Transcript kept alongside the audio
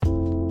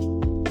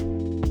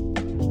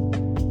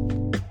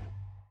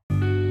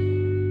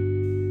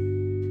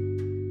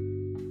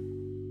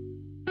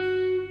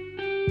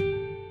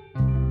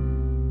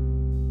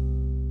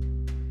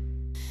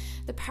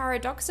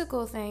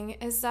paradoxical thing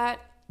is that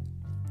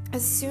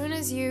as soon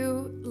as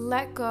you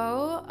let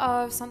go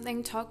of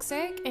something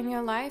toxic in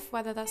your life,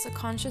 whether that's a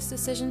conscious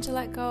decision to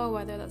let go, or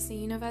whether that's the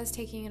universe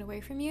taking it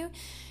away from you,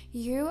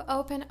 you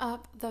open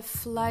up the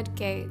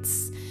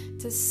floodgates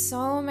to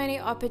so many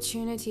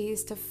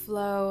opportunities to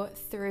flow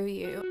through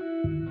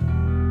you.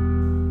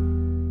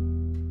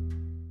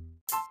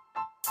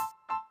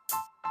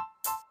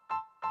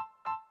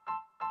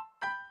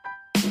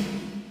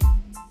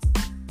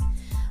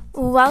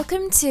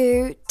 Welcome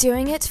to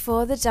Doing It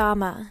for the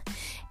Dharma.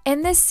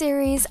 In this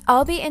series,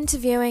 I'll be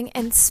interviewing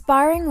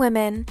inspiring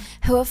women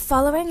who are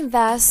following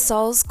their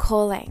soul's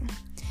calling.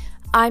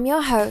 I'm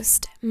your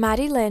host,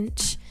 Maddie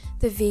Lynch,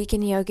 the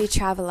Vegan Yogi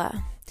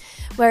Traveler,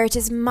 where it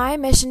is my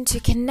mission to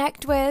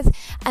connect with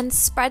and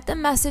spread the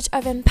message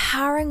of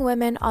empowering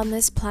women on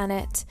this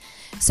planet,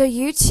 so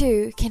you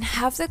too can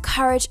have the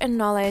courage and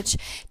knowledge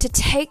to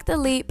take the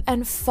leap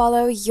and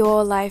follow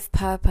your life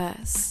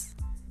purpose.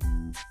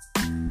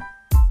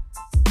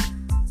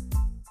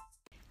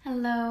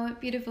 Hello,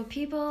 beautiful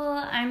people.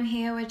 I'm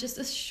here with just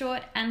a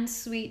short and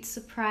sweet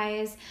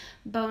surprise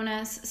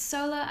bonus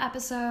solo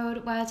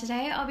episode where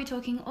today I'll be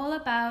talking all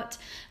about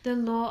the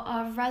law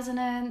of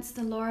resonance,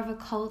 the law of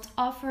occult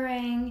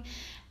offering,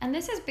 and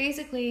this is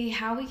basically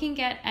how we can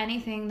get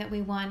anything that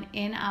we want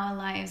in our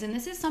lives. And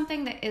this is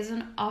something that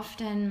isn't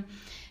often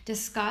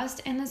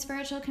discussed in the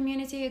spiritual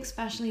community,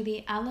 especially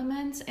the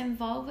elements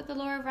involved with the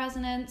law of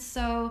resonance.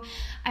 So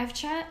I've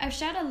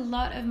shared a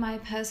lot of my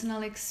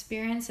personal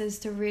experiences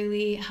to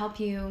really help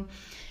you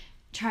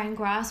try and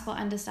grasp or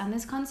understand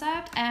this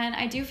concept. And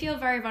I do feel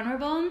very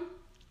vulnerable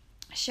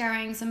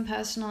sharing some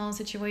personal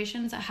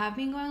situations that have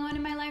been going on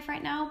in my life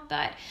right now,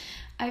 but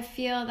I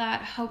feel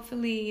that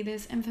hopefully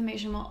this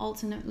information will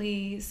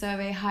ultimately serve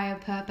a higher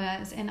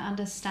purpose in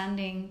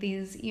understanding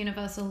these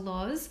universal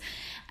laws.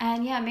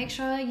 And yeah, make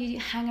sure you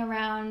hang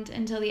around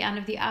until the end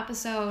of the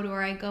episode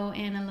where I go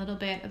in a little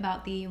bit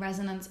about the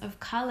resonance of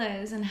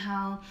colors and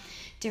how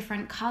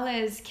different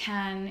colors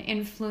can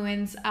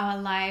influence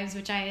our lives,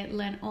 which I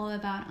learned all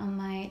about on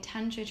my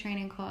Tantra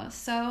training course.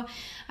 So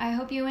I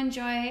hope you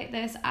enjoy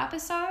this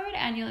episode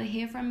and you'll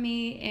hear from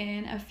me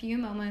in a few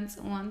moments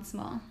once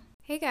more.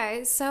 Hey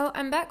guys, so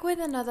I'm back with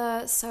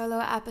another solo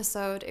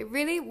episode. It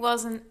really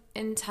wasn't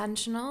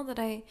intentional that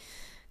I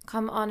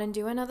come on and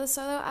do another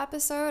solo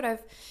episode.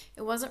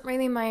 It wasn't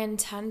really my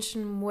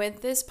intention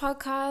with this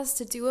podcast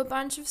to do a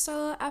bunch of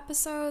solo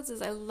episodes,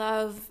 as I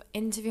love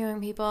interviewing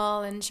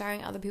people and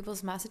sharing other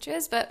people's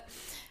messages, but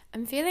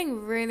I'm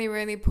feeling really,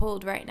 really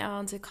pulled right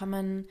now to come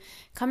and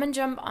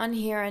jump on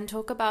here and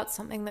talk about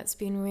something that's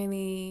been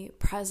really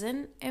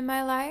present in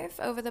my life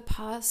over the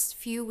past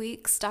few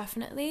weeks,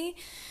 definitely,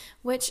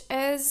 which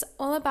is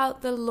all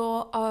about the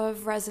law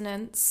of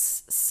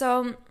resonance.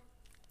 So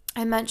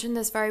I mentioned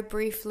this very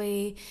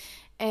briefly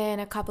in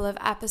a couple of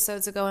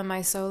episodes ago in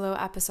my solo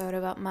episode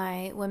about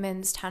my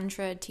women's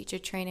Tantra teacher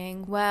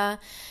training, where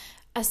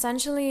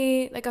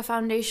essentially like a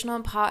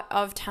foundational part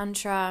of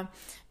Tantra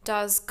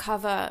does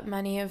cover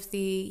many of the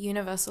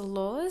universal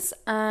laws,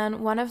 and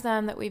one of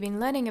them that we've been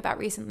learning about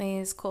recently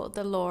is called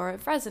the law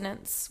of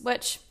resonance,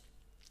 which,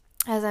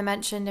 as I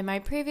mentioned in my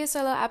previous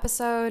solo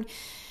episode,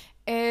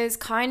 is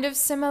kind of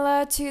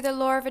similar to the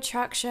law of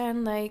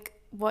attraction. Like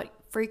what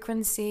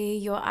frequency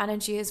your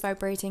energy is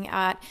vibrating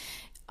at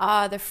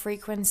are the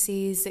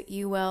frequencies that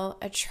you will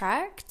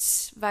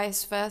attract,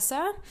 vice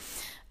versa.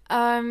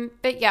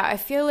 But yeah, I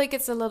feel like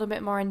it's a little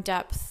bit more in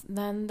depth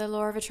than the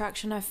law of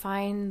attraction. I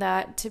find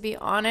that, to be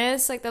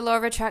honest, like the law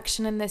of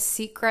attraction and The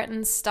Secret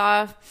and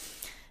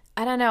stuff,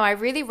 I don't know, I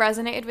really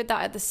resonated with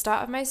that at the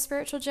start of my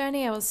spiritual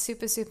journey. I was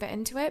super, super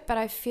into it, but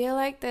I feel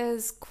like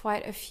there's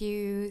quite a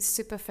few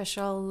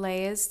superficial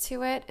layers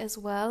to it as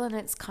well, and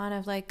it's kind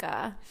of like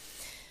a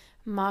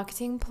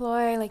marketing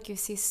ploy. Like you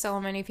see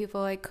so many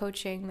people like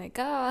coaching, like,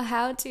 oh,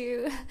 how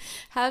to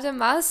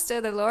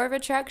master the law of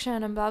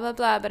attraction and blah, blah,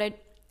 blah, but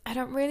I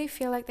don't really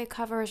feel like they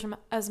cover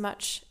as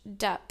much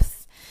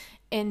depth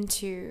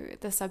into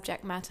the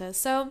subject matter.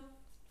 So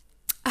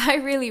I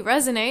really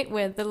resonate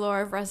with the law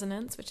of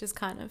resonance, which is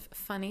kind of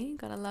funny.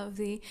 Gotta love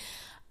the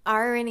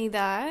irony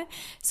there.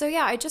 So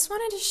yeah, I just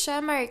wanted to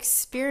share my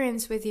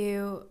experience with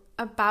you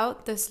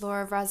about this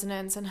law of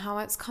resonance and how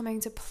it's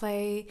coming to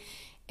play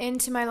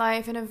into my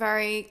life in a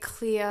very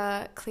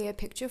clear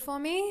picture for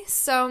me.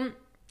 So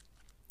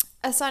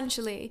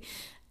essentially,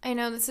 I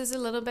know this is a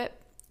little bit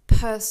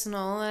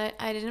personal.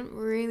 I didn't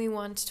really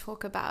want to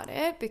talk about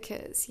it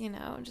because, you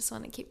know, I just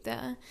want to keep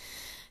the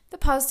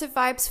positive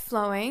vibes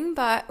flowing.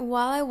 But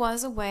while I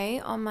was away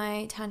on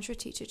my Tantra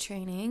teacher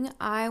training,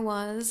 I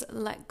was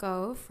let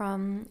go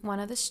from one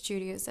of the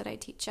studios that I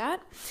teach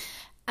at.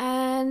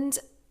 And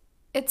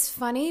it's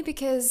funny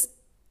because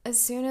as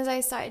soon as I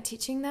started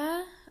teaching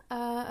there,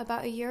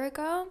 about a year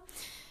ago,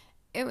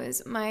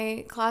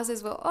 my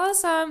classes were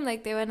awesome.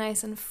 Like they were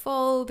nice and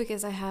full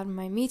because I had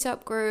my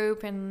meetup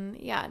group and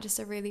yeah, just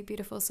a really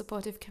beautiful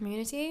supportive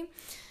community.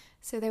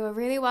 So they were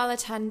really well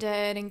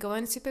attended and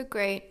going super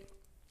great.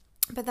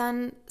 But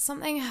then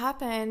something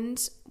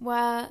happened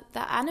where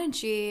the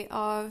energy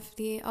of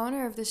the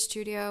owner of the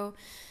studio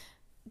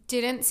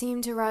didn't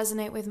seem to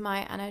resonate with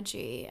my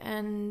energy,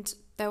 and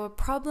there were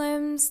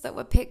problems that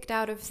were picked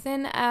out of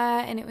thin air,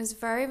 and it was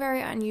very,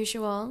 very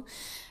unusual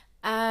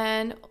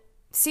and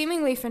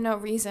seemingly for no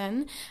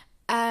reason.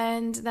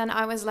 And then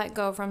I was let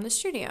go from the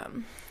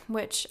studio,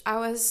 which I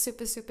was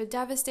super, super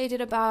devastated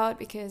about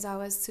because I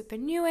was super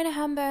new in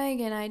Hamburg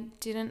and I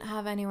didn't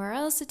have anywhere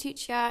else to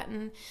teach yet.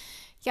 And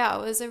yeah,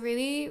 it was a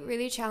really,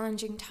 really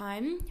challenging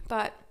time,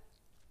 but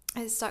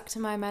I stuck to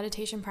my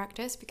meditation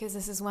practice because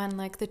this is when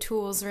like the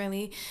tools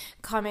really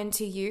come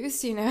into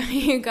use.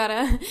 You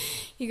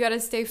gotta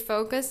stay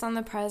focused on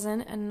the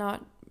present and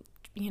not,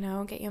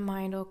 get your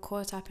mind all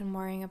caught up in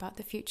worrying about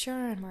the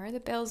future and where are the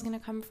bills gonna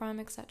come from,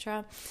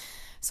 etc.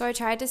 So I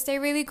tried to stay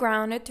really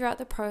grounded throughout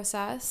the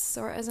process,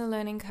 or as a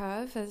learning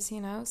curve, as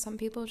some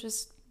people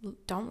just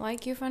don't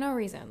like you for no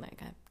reason.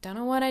 Like, I don't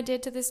know what I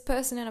did to this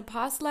person in a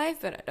past life,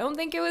 but I don't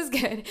think it was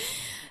good.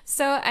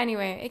 So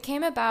anyway, it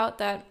came about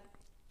that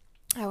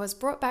I was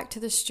brought back to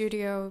the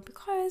studio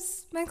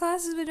because my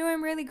classes were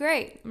doing really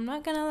great. I'm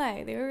not gonna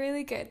lie, they were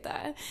really good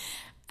there.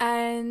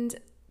 And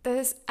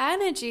this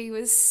energy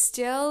was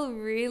still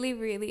really,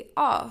 really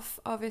off,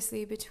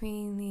 obviously,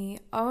 between the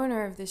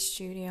owner of the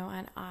studio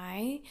and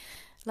I.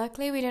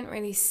 Luckily, we didn't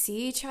really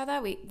see each other.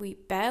 We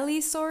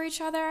barely saw each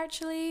other,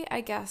 actually.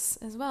 I guess,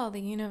 as well, the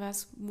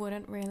universe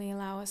wouldn't really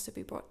allow us to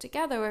be brought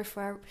together if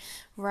we're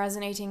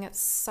resonating at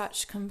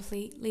such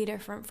completely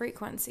different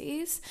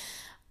frequencies.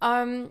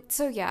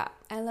 So yeah,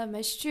 I love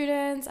my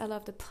students. I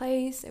love the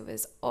place. It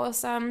was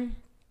awesome.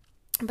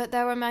 But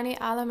there were many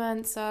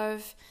elements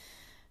of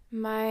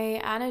my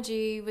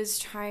energy was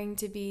trying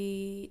to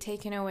be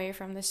taken away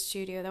from the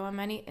studio. There were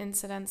many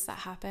incidents that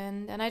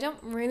happened, and I don't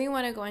really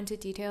want to go into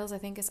details. I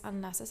think it's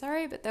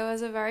unnecessary, but there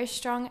was a very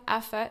strong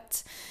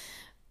effort,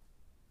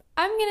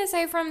 I'm going to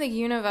say, from the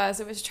universe.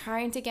 It was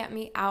trying to get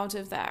me out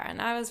of there,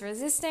 and I was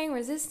resisting.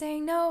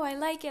 No, I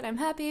like it. I'm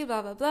happy,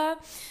 blah, blah, blah.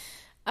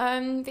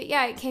 But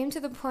yeah, it came to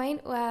the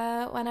point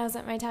where when I was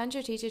at my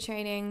Tantra teacher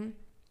training,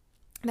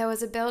 there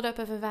was a build-up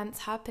of events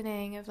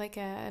happening, of like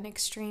an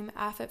extreme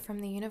effort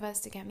from the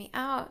universe to get me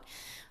out,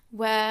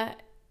 where,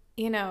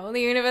 the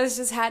universe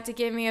just had to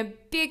give me a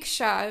big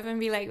shove and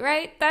be like,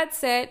 right,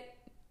 that's it.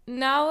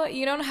 Now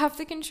you don't have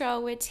the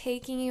control. We're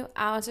taking you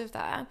out of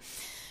there.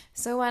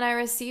 So when I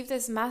received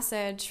this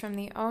message from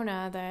the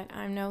owner that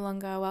I'm no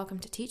longer welcome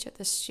to teach at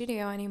the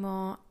studio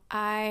anymore,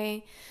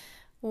 I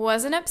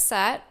wasn't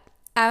upset.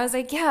 I was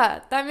like, yeah,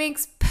 that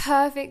makes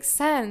perfect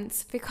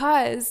sense,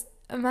 because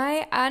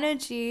my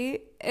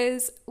energy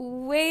is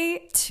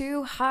way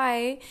too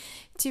high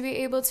to be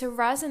able to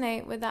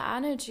resonate with the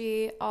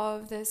energy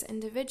of this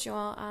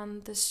individual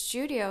and the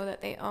studio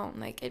that they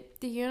own.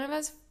 The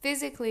universe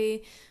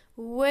physically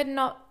would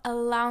not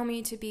allow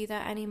me to be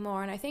there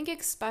anymore. And I think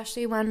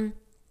especially when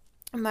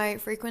my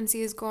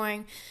frequency is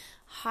going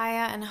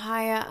higher and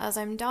higher as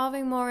I'm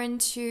delving more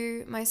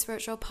into my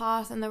spiritual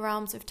path in the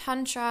realms of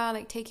Tantra,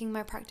 like taking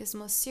my practice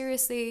more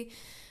seriously,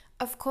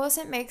 of course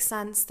it makes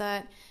sense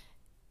that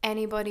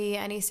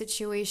any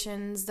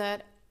situations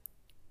that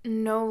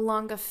no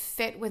longer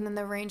fit within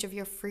the range of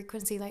your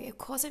frequency, of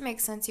course it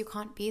makes sense you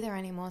can't be there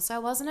anymore. So I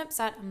wasn't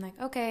upset. I'm like,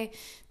 okay,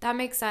 that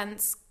makes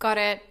sense. Got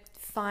it.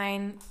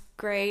 Fine.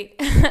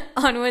 Great.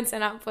 Onwards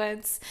and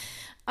upwards.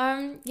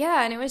 And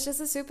it was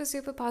just a super,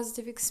 super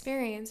positive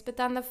experience. But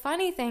then the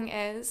funny thing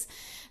is,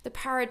 the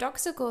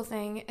paradoxical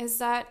thing is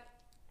that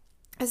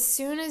as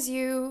soon as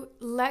you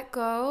let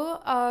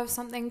go of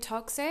something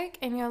toxic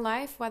in your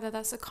life, whether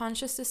that's a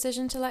conscious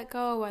decision to let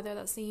go, or whether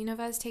that's the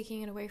universe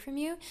taking it away from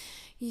you,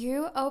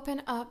 you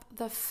open up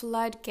the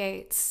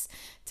floodgates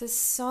to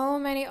so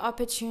many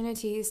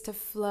opportunities to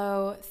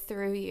flow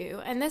through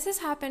you. And this has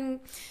happened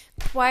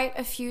quite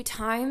a few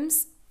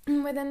times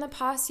within the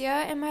past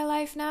year in my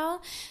life now,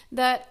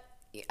 that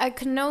I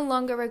can no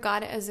longer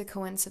regard it as a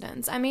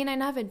coincidence. I mean, I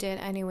never did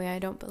anyway. I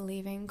don't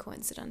believe in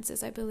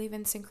coincidences. I believe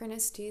in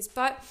synchronicities.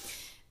 But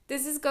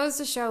this goes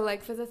to show,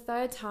 for the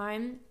third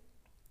time,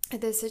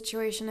 this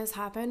situation has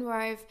happened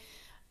where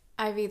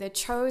I've either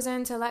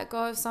chosen to let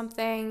go of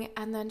something,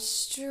 and then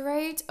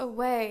straight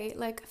away,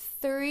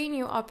 3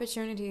 new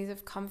opportunities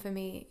have come for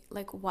me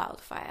like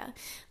wildfire.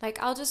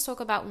 I'll just talk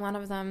about one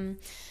of them,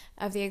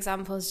 of the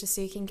examples, just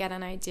so you can get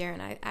an idea.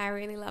 And I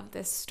really love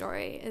this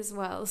story as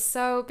well.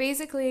 So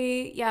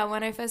basically,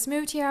 when I first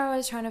moved here, I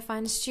was trying to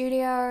find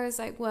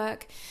studios,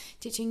 work,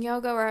 teaching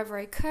yoga wherever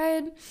I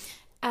could.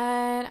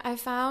 And I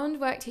found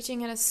work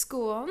teaching in a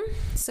school.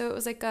 So it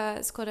was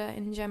it's called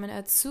in German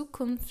a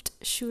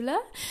Zukunftsschule.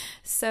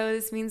 So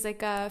this means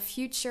a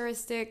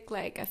futuristic,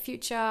 a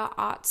future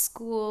art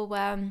school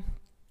where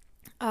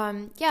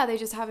they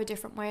just have a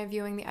different way of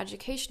viewing the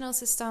educational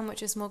system,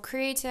 which is more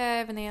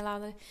creative, and they allow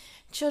the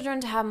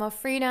children to have more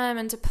freedom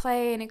and to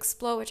play and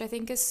explore, which I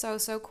think is so,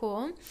 so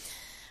cool.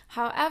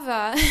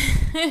 However,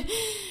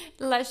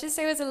 let's just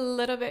say it was a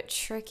little bit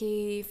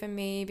tricky for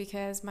me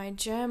because my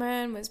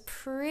German was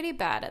pretty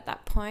bad at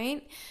that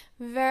point.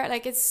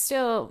 It's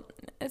still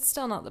It's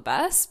still not the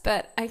best,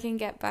 but I can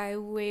get by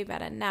way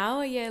better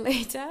now a year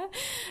later.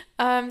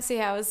 So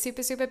yeah, it was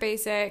super, super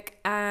basic,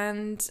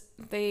 and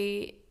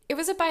it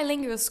was a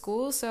bilingual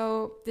school,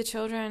 so the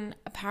children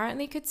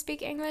apparently could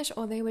speak English,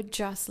 or they were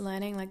just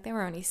learning. Like, they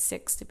were only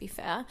 6, to be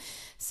fair.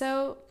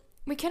 So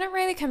we couldn't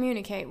really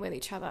communicate with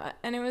each other,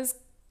 and it was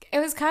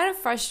kind of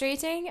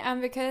frustrating,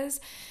 and because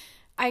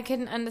I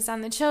couldn't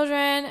understand the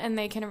children and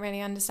they couldn't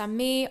really understand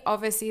me,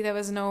 obviously there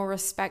was no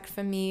respect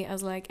for me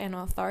as like an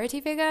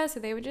authority figure, so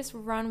they would just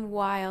run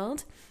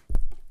wild.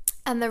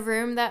 And the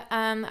room that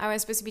I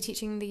was supposed to be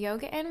teaching the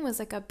yoga in was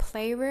like a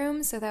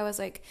playroom, so there was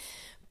like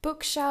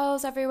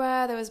bookshelves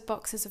everywhere, there was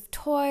boxes of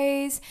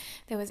toys,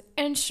 there was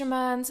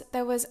instruments,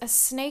 there was a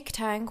snake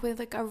tank with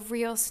like a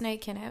real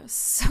snake in it. It was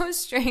so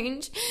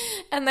strange,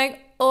 and like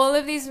all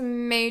of these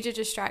major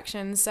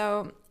distractions.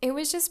 So it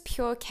was just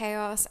pure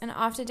chaos. And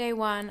after day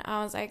 1,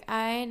 I was like,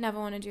 I never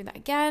want to do that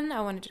again.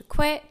 I wanted to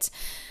quit.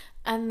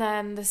 And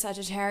then the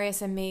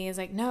Sagittarius in me is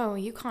like, no,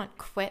 you can't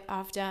quit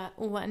after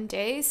 1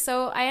 day.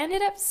 So I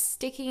ended up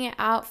sticking it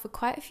out for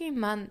quite a few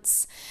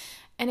months,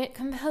 and it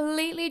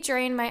completely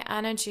drained my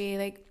energy.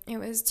 Like, it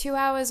was 2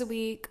 hours a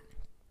week,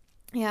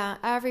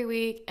 every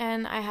week,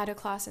 and I had a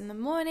class in the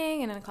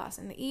morning and then a class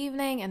in the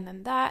evening, and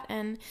then that,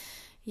 and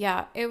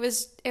yeah, it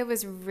was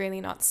really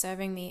not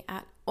serving me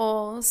at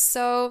all.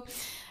 So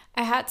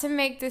I had to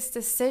make this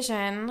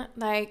decision,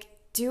 like,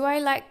 do I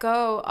let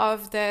go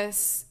of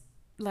this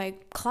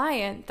like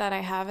client that I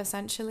have,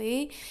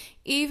 essentially,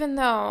 even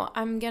though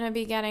I'm gonna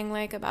be getting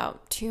like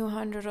about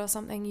 200 or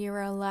something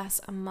euro less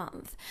a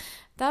month?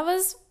 That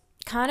was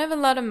kind of a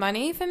lot of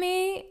money for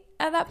me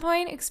at that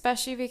point,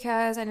 especially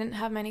because I didn't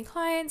have many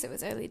clients. It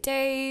was early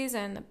days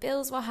and the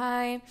bills were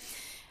high.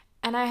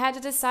 And I had to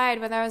decide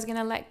whether I was going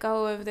to let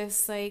go of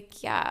this,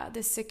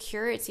 this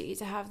security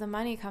to have the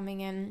money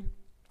coming in.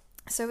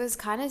 So it was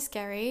kind of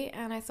scary,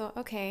 and I thought,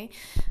 okay,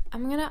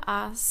 I'm going to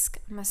ask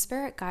my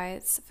spirit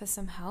guides for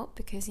some help,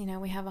 because,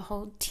 we have a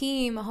whole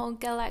team, a whole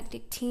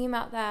galactic team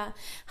out there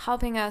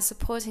helping us,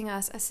 supporting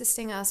us,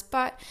 assisting us.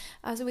 But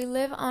as we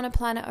live on a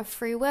planet of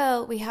free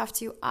will, we have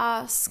to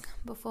ask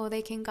before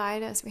they can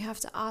guide us. We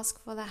have to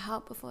ask for the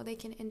help before they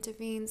can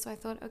intervene. So I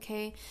thought,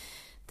 okay,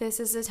 this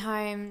is the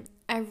time.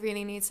 I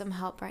really need some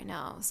help right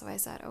now. So I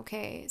said,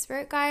 okay,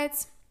 spirit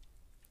guides,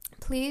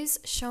 please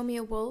show me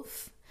a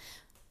wolf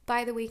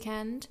by the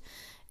weekend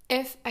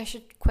if I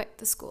should quit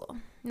the school.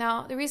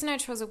 Now, the reason I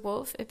chose a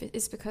wolf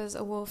is because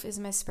a wolf is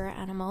my spirit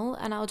animal,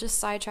 and I'll just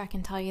sidetrack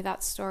and tell you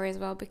that story as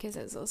well, because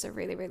it's also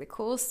really, really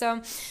cool.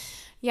 So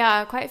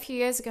yeah, quite a few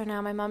years ago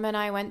now, my mom and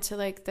I went to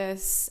like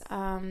this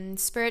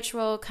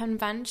spiritual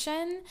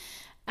convention,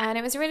 and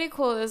it was really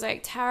cool. There was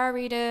like tarot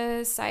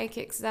readers,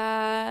 psychics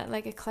there,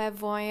 like a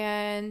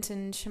clairvoyant,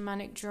 and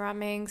shamanic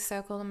drumming,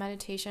 circle and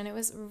meditation. It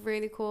was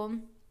really cool.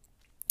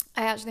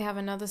 I actually have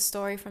another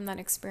story from that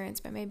experience,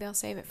 but maybe I'll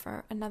save it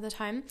for another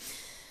time.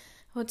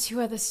 Well,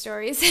 2 other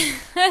stories,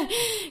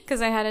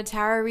 because I had a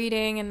tarot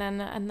reading, and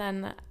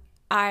then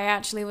I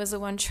actually was the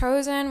one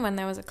chosen when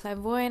there was a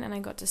clairvoyant, and I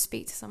got to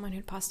speak to someone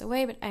who'd passed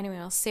away. But anyway,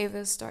 I'll save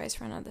those stories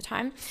for another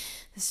time.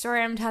 The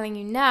story I'm telling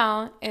you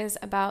now is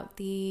about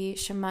the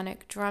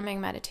shamanic drumming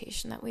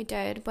meditation that we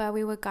did, where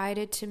we were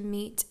guided to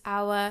meet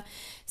our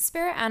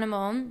spirit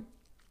animal,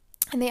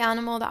 and the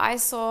animal that I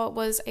saw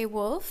was a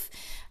wolf.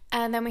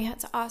 And then we had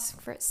to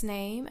ask for its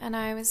name, and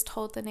I was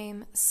told the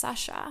name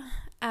Sasha.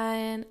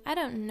 And I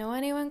don't know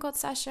anyone called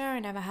Sasha. I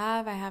never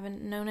have. I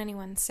haven't known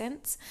anyone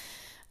since.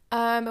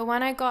 But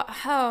when I got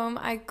home,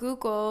 I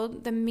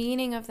Googled the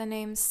meaning of the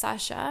name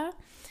Sasha,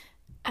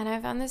 and I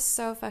found this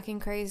so fucking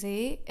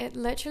crazy. It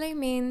literally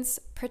means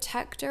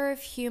protector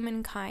of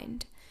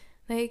humankind.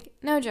 Like,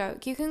 no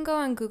joke. You can go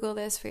and Google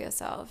this for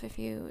yourself if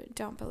you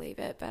don't believe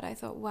it. But I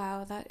thought,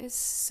 wow, that is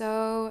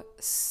so,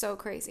 so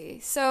crazy.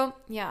 So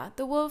yeah,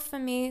 the wolf for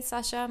me,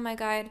 Sasha, my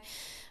guide,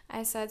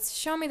 I said,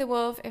 show me the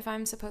wolf if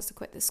I'm supposed to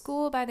quit the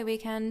school by the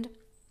weekend.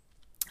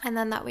 And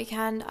then that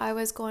weekend, I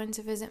was going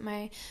to visit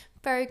my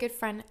very good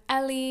friend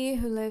Ellie,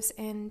 who lives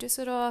in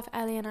Düsseldorf.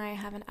 Ellie and I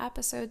have an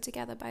episode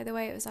together, by the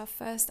way. It was our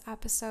first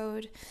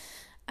episode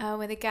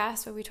with a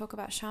guest where we talk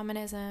about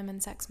shamanism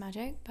and sex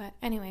magic. But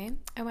anyway,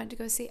 I went to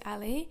go see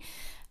Ellie,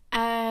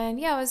 and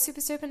yeah, it was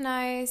super, super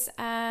nice.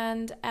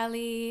 And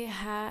Ellie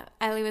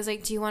was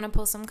like, do you want to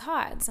pull some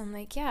cards? I'm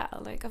like, yeah,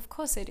 like, of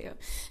course I do.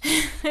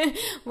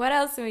 What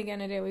else are we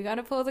gonna do? We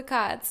gotta pull the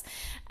cards.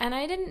 And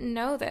I didn't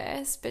know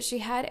this, but she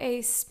had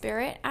a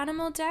spirit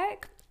animal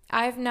deck.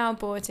 I've now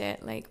bought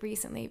it like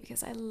recently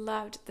because I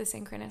loved the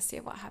synchronicity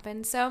of what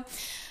happened. So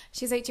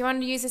she's like, do you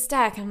want to use this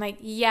deck? I'm like,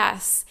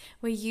 yes,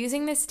 we're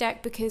using this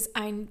deck because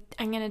I'm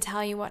going to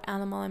tell you what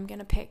animal I'm going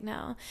to pick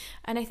now.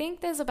 And I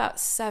think there's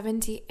about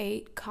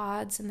 78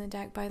 cards in the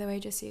deck, by the way,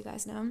 just so you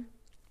guys know.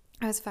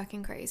 It was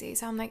fucking crazy.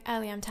 So I'm like,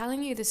 Ellie, I'm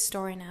telling you this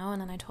story now.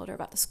 And then I told her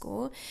about the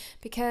school,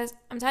 because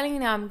I'm telling you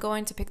now I'm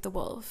going to pick the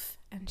wolf.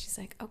 And she's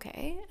like,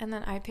 okay. And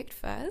then I picked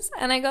first,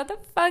 and I got the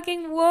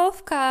fucking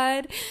wolf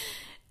card.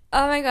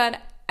 Oh my God.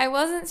 I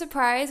wasn't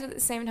surprised, but at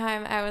the same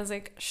time, I was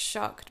like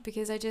shocked,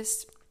 because I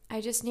I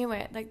just knew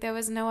it. Like, there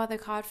was no other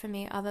card for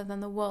me other than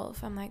the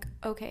wolf. I'm like,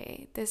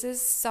 okay, this is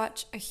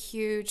such a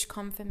huge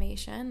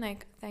confirmation.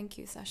 Like, thank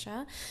you,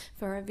 Sasha,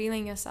 for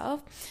revealing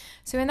yourself.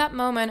 So in that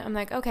moment, I'm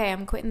like, okay,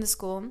 I'm quitting the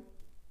school.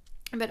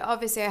 But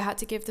obviously I had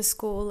to give the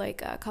school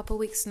like a couple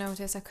weeks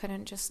notice. I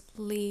couldn't just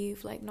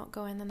leave, like not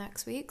go in the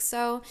next week.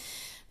 So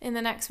in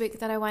the next week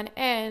that I went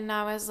in,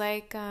 I was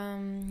like,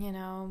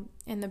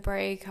 in the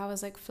break, I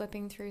was like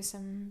flipping through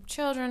some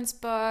children's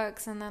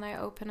books, and then I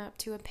open up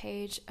to a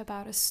page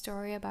about a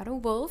story about a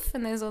wolf,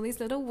 and there's all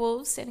these little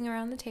wolves sitting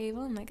around the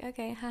table. I'm like,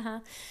 okay, haha,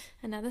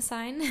 another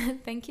sign.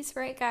 Thank you,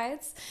 spirit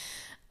guides.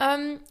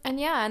 And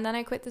then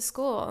I quit the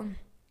school.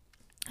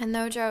 And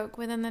no joke,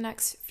 within the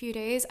next few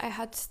days, I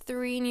had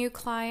 3 new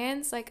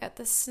clients, like at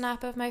the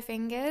snap of my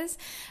fingers.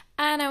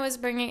 And I was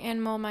bringing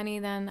in more money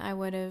than I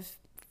would have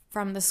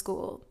from the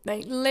school,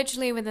 like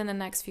literally within the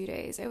next few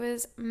days. It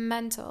was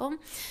mental.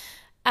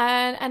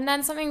 And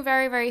then something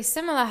very, very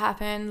similar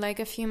happened, like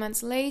a few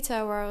months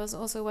later, where I was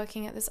also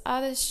working at this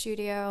other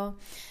studio.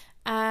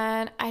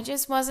 And I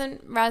just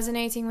wasn't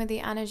resonating with the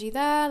energy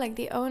there. Like,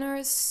 the owner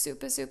is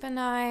super, super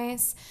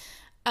nice.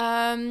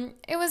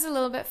 It was a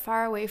little bit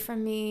far away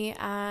from me,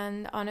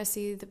 and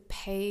honestly the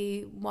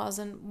pay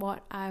wasn't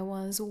what I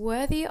was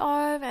worthy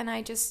of, and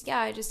I just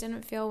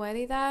didn't feel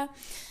worthy there.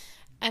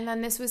 And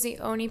then this was the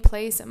only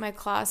place that my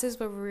classes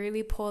were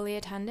really poorly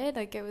attended.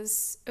 Like, it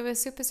was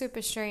super,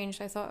 super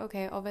strange. I thought,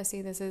 okay,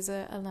 obviously this is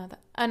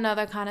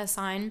another kind of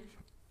sign.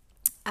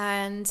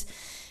 And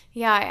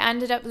yeah, I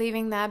ended up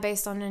leaving there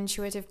based on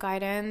intuitive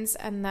guidance.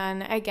 And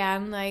then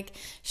again, like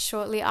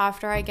shortly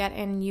after, I get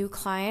in new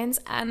clients.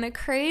 And the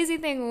crazy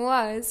thing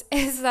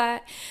is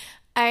that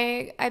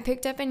I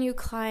picked up a new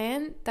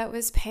client that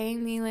was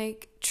paying me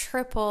like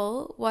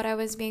triple what I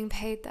was being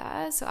paid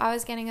there. So I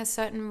was getting a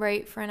certain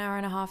rate for an hour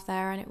and a half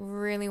there, and it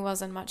really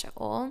wasn't much at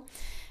all.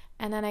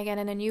 And then I get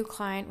in a new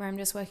client where I'm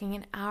just working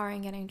an hour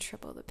and getting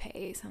triple the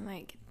pay. So I'm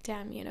like,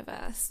 damn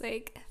universe,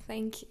 like,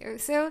 thank you.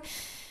 So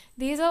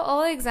these are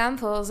all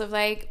examples of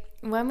like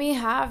when we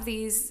have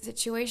these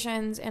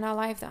situations in our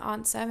life that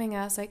aren't serving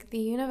us, like the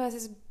universe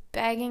is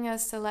begging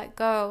us to let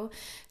go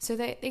so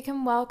that they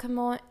can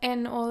welcome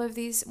in all of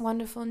these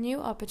wonderful new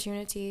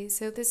opportunities.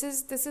 So this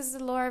is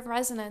the law of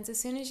resonance. As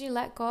soon as you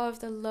let go of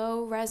the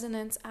low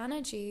resonance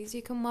energies,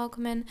 you can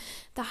welcome in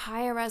the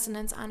higher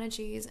resonance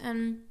energies.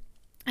 And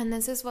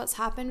this is what's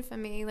happened for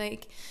me,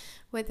 like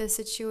with the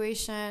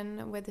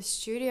situation with the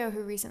studio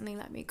who recently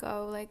let me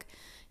go. Like,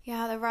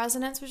 yeah, the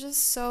resonance was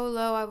just so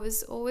low. I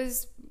was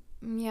always,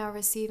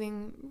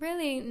 receiving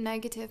really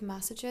negative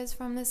messages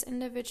from this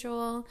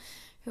individual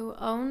who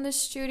owned the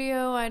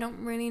studio. I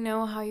don't really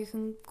know how you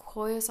can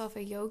call yourself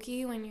a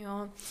yogi when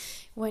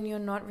you're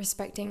not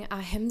respecting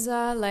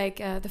ahimsa, like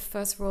the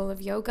first rule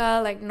of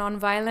yoga, like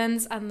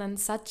non-violence, and then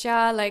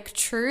satya, like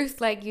truth,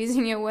 like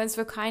using your words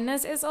for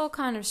kindness. Is all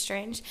kind of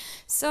strange.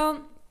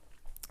 So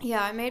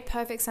yeah, it made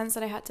perfect sense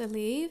that I had to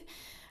leave.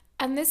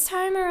 And this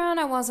time around,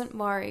 I wasn't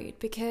worried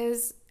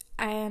because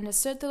I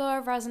understood the law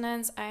of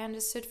resonance. I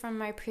understood from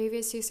my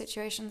previous 2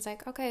 situations,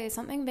 like, okay,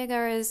 something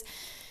bigger is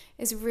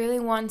really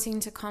wanting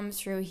to come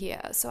through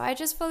here. So I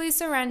just fully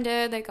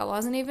surrendered. Like, I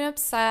wasn't even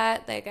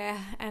upset. Like, I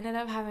ended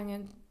up having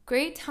a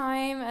great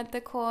time at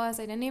the course.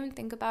 I didn't even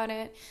think about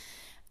it.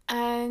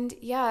 And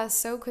yeah,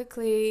 so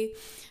quickly,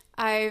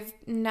 I've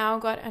now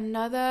got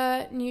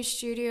another new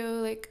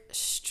studio, like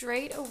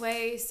straight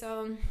away.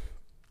 So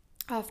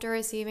after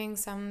receiving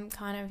some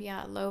kind of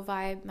low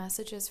vibe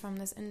messages from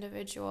this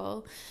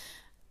individual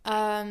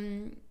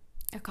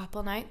a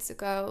couple nights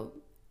ago,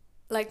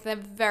 like the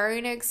very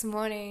next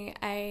morning,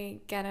 I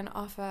get an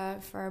offer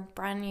for a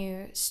brand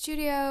new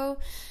studio,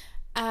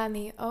 and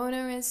the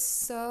owner is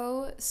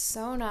so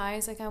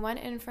nice. Like, I went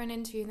in for an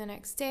interview the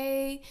next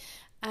day,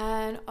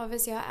 and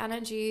obviously our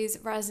energies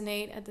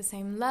resonate at the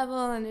same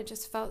level, and it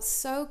just felt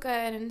so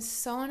good and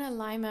so in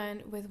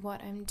alignment with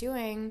what I'm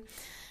doing.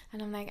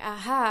 And I'm like,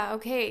 aha,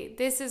 okay,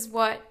 this is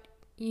what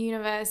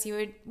universe you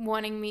were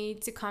wanting me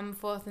to come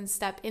forth and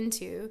step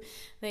into.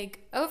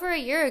 Like, over a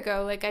year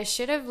ago, like, I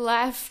should have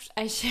left.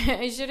 I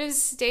should have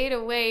stayed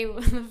away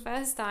the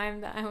first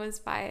time that I was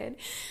fired.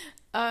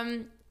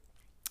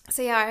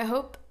 So yeah,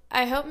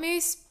 I hope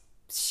me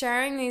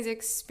sharing these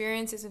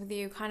experiences with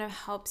you kind of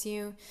helps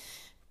you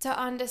to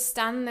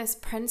understand this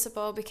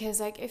principle, because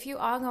like if you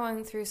are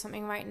going through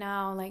something right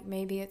now, like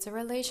maybe it's a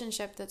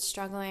relationship that's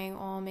struggling,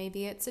 or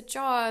maybe it's a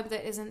job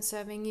that isn't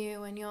serving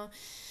you and you're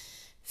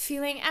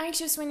feeling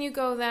anxious when you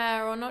go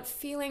there, or not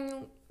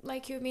feeling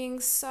like you're being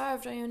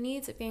served or your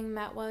needs are being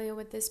met while you're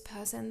with this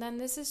person, then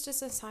this is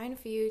just a sign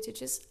for you to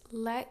just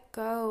let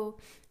go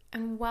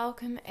and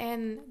welcome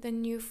in the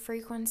new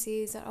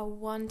frequencies that are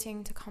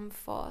wanting to come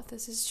forth.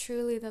 This is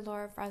truly the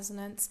law of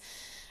resonance.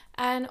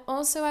 And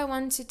also I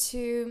wanted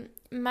to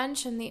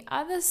mention the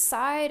other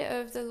side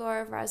of the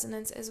law of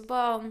resonance as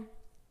well.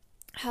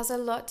 It has a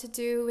lot to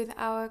do with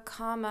our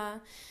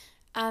karma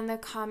and the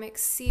karmic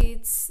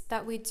seeds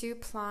that we do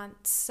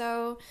plant.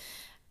 So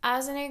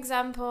As an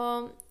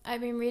example, I've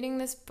been reading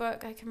this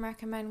book I can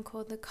recommend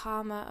called The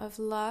Karma of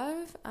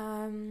Love.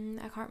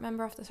 I can't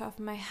remember off the top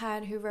of my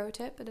head who wrote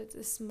it, but it's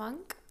this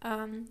monk.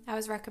 I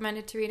was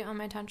recommended to read it on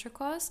my Tantra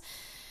course.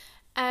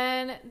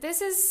 And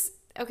this is,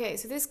 okay,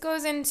 so this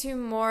goes into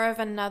more of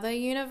another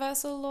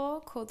universal law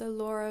called the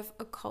law of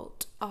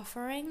occult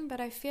offering, but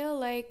I feel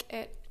like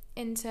it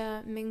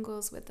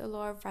intermingles with the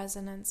law of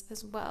resonance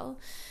as well,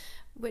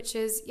 which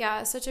is,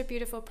 such a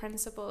beautiful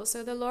principle.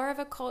 So the law of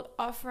occult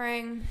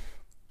offering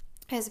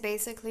is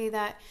basically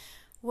that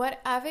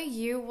whatever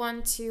you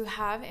want to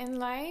have in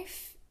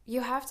life, you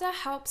have to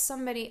help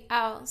somebody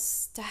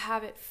else to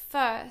have it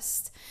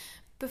first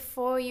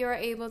before you're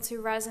able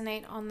to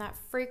resonate on that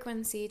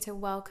frequency to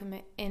welcome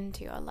it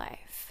into your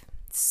life.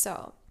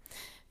 So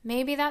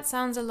maybe that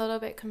sounds a little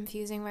bit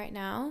confusing right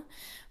now,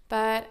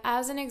 but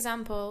as an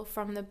example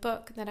from the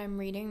book that I'm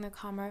reading, The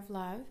Karma of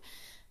Love,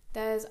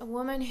 there's a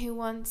woman who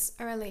wants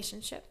a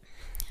relationship.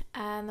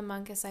 And the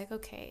monk is like,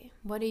 okay,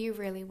 what do you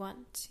really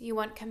want? You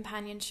want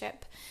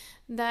companionship.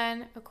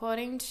 Then,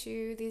 according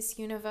to this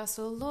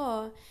universal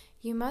law,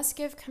 you must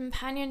give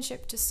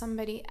companionship to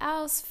somebody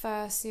else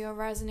first, so you're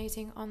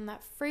resonating on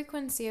that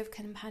frequency of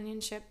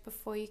companionship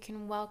before you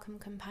can welcome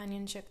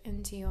companionship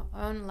into your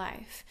own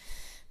life.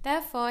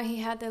 Therefore,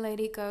 he had the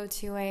lady go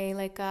to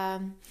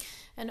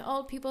an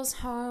old people's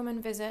home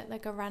and visit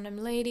like a random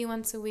lady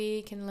once a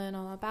week and learn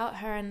all about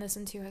her and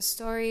listen to her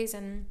stories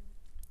and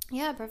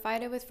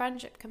provide her with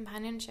friendship,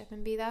 companionship,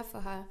 and be there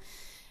for her.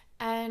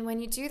 And when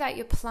you do that,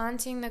 you're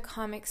planting the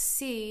karmic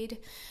seed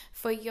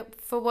for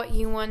what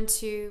you want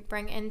to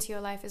bring into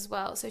your life as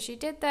well. So she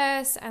did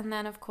this, and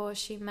then of course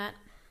she met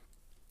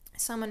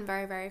someone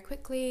very, very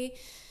quickly.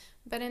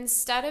 But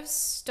instead of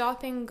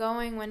stopping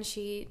going when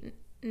she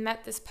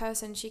met this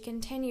person, she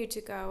continued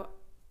to go.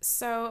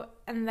 So,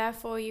 and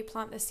therefore you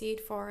plant the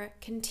seed for a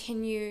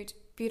continued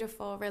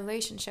beautiful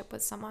relationship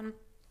with someone.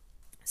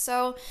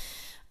 So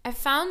I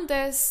found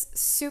this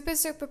super,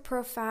 super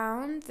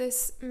profound.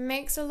 This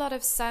makes a lot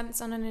of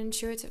sense on an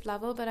intuitive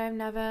level, but I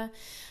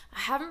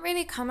haven't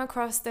really come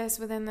across this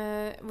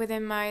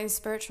within my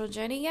spiritual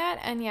journey yet.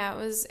 And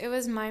it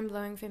was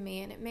mind-blowing for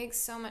me, and it makes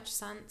so much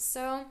sense.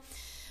 So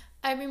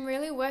I've been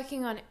really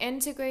working on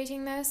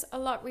integrating this a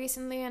lot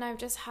recently, and I've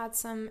just had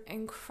some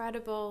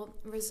incredible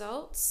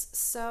results.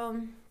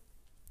 So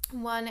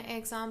one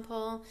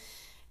example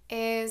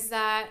is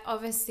that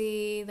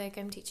obviously like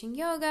I'm teaching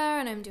yoga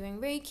and I'm doing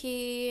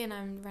Reiki and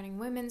I'm running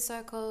women's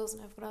circles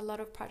and I've got a lot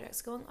of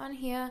projects going on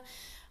here.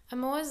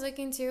 I'm always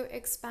looking to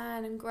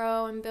expand and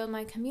grow and build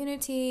my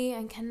community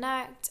and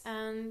connect,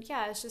 and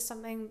it's just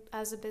something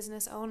as a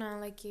business owner,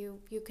 like you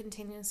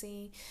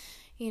continuously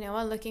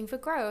are looking for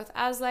growth.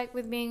 As like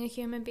with being a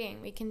human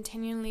being, we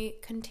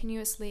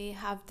continuously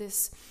have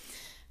this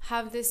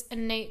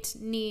innate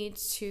need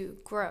to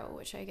grow,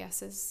 which I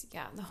guess is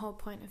the whole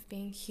point of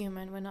being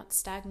human. We're not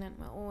stagnant,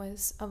 we're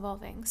always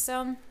evolving.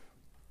 So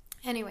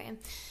anyway,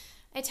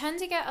 I tend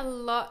to get a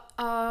lot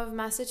of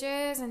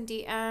messages and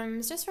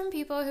DMs just from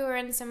people who are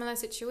in similar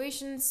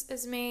situations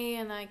as me,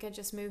 and like I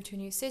just moved to a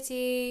new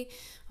city,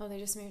 or they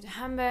just moved to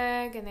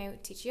Hamburg and they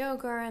teach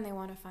yoga and they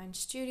want to find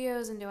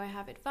studios and do I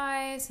have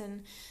advice,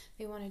 and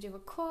they want to do a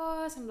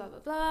course and blah blah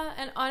blah.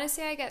 And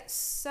honestly, I get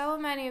so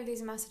many of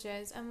these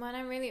messages, and when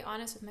I'm really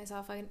honest with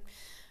myself, I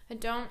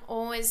don't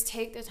always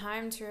take the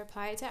time to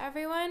reply to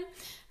everyone.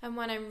 And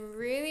when I'm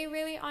really,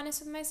 really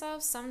honest with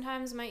myself,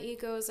 sometimes my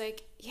ego is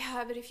like,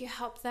 but if you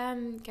help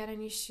them get a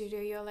new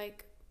studio, you're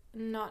like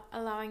not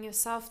allowing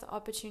yourself the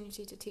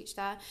opportunity to teach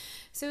that.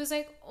 So it was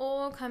like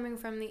all coming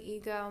from the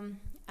ego.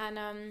 And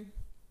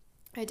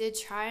I did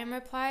try and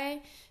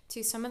reply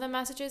to some of the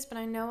messages, but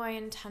I know I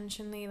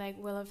intentionally like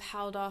will have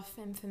held off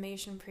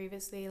information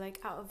previously, like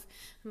out of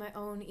my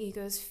own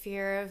ego's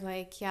fear of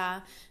like,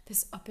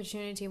 this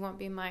opportunity won't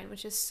be mine,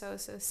 which is so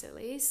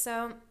silly.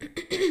 So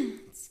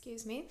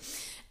excuse me.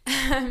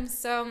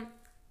 So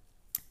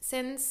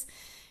since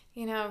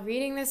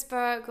reading this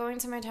book, going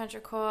to my Tantra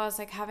course,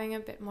 like having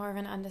a bit more of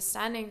an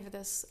understanding for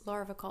this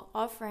law of occult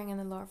offering and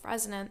the law of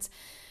resonance,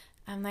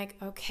 I'm like,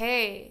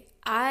 okay,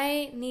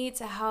 I need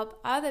to help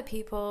other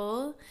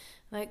people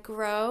like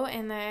grow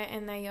in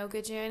their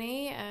yoga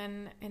journey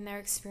and in their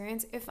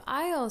experience if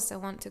I also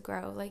want to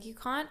grow. Like you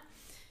can't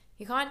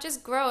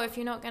just grow if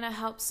you're not going to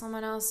help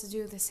someone else to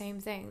do the same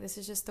thing. This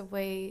is just the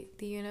way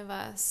the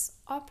universe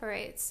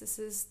operates. This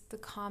is the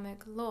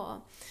karmic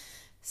law.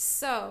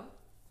 So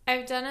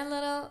I've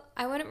done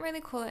I wouldn't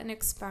really call it an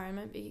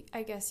experiment, but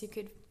I guess you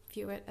could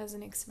view it as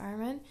an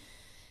experiment.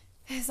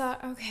 I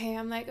thought,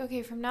 I'm like,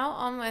 from now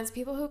onwards,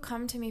 people who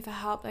come to me for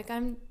help, like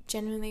I'm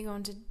genuinely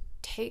going to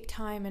take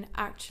time and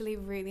actually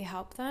really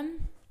help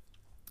them.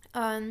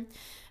 And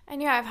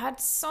I've had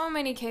so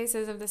many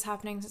cases of this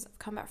happening since I've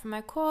come back from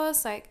my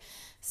course. Like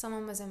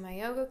someone was in my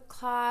yoga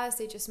class,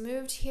 they just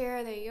moved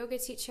here, they're a yoga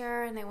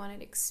teacher, and they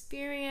wanted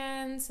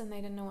experience and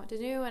they didn't know what to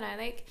do. And I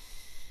like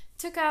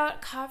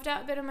carved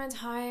out a bit of my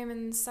time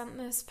and sent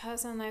this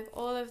person like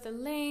all of the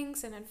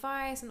links and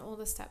advice and all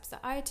the steps that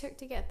I took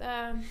to get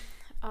there.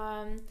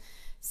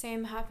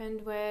 Same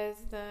happened with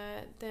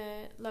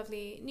the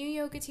lovely new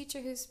yoga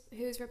teacher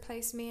who's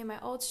replaced me in my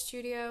old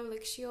studio.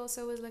 Like, she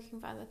also was looking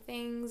for other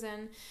things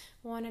and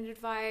wanted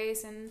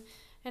advice, and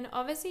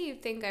obviously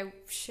you'd think I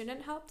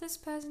shouldn't help this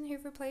person who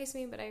replaced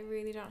me, but I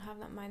really don't have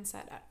that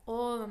mindset at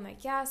all. I'm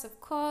like, yes,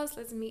 of course,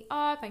 let's meet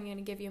up. I'm going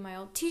to give you my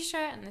old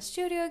t-shirt and the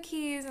studio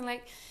keys, and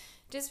like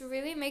just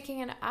really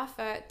making an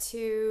effort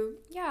to,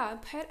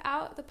 put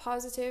out the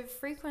positive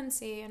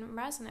frequency and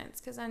resonance,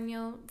 because then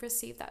you'll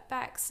receive that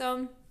back.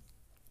 So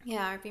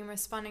I've been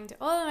responding to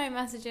all of my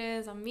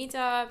messages on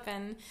Meetup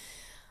and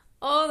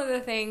all of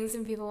the things,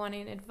 and people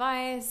wanting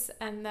advice.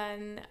 And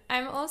then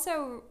I'm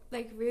also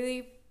like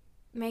really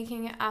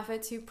making an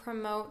effort to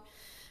promote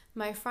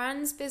my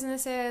friends'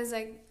 businesses.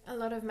 Like, a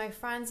lot of my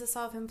friends are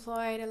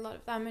self-employed. A lot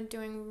of them are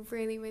doing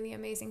really, really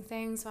amazing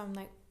things. So I'm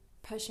like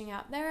pushing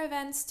out their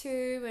events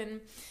too.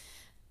 And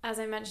as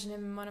I mentioned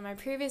in one of my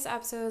previous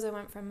episodes, I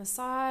went for a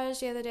massage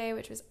the other day,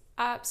 which was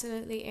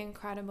absolutely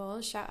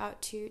incredible. Shout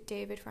out to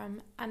David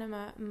from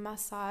Anima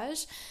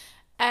Massage.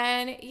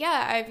 And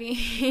I've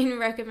been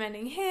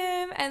recommending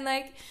him, and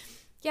like,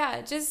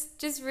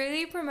 just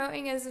really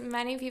promoting as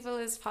many people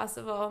as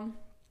possible.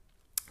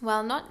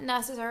 Well, not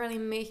necessarily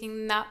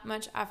making that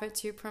much effort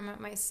to promote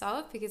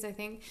myself, because I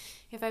think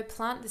if I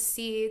plant the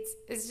seeds,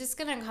 it's just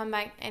going to come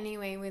back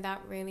anyway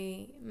without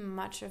really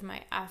much of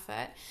my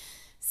effort.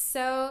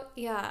 So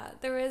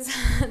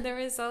the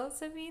results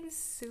have been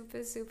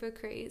super, super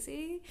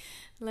crazy.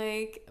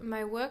 Like,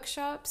 my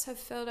workshops have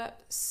filled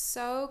up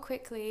so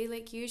quickly.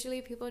 Like,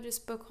 usually people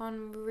just book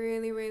on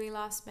really, really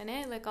last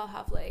minute. Like, I'll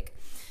have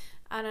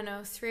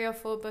 3 or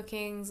 4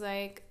 bookings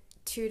like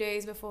 2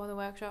 days before the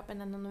workshop, and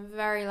then on the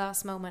very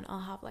last moment I'll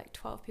have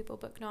 12 people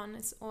booked on.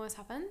 It always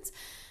happens.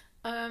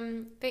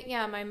 But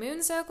my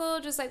moon circle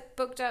just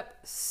booked up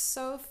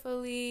so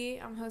fully.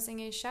 I'm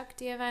hosting a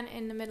Shakti event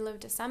in the middle of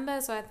December,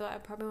 so I thought I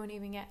probably wouldn't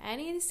even get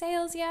any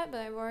sales yet,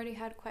 but I've already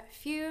had quite a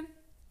few.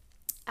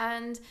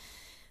 And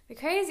the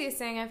craziest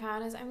thing I've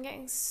had is I'm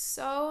getting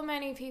so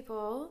many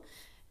people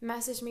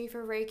message me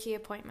for Reiki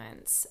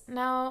appointments.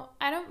 Now,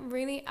 I don't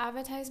really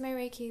advertise my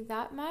Reiki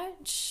that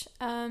much.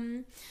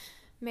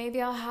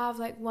 Maybe I'll have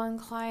one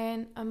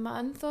client a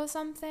month or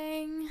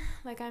something.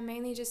 I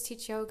mainly just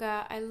teach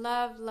yoga. I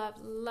love, love,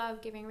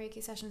 love giving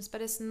Reiki sessions,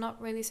 but it's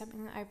not really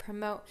something that I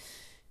promote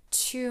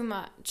too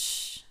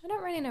much. I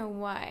don't really know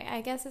why.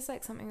 I guess it's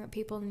something that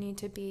people need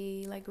to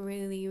be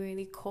really,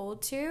 really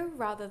cold to,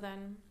 rather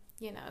than,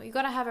 you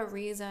gotta have a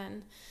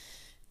reason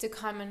to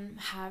come and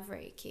have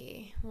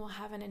Reiki. We'll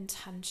have an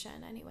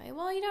intention anyway.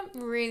 Well, you don't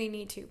really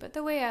need to, but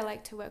the way I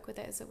like to work with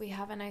it is that we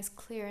have a nice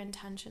clear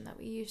intention that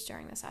we use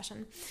during the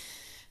session.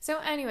 So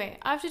anyway,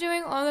 after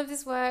doing all of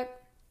this work,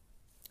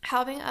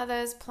 helping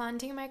others,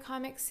 planting my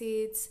karmic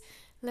seeds,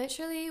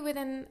 literally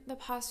within the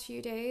past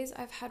few days,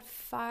 I've had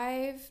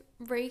 5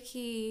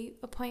 Reiki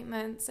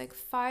appointments.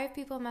 5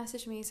 people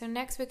message me. So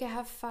next week I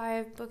have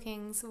 5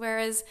 bookings,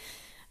 whereas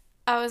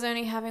I was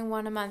only having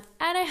 1 a month.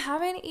 And I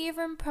haven't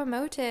even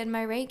promoted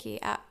my Reiki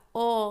at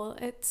all.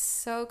 It's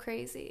so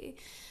crazy.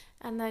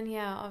 And then,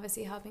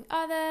 obviously helping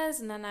others.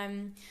 And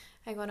then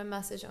I got a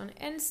message on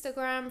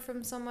Instagram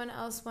from someone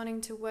else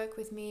wanting to work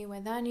with me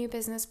with their new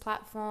business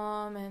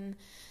platform. And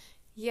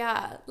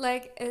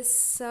it's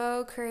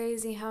so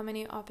crazy how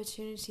many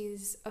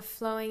opportunities are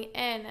flowing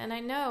in. And I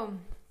know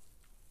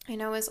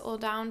it's all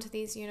down to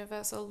these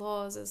universal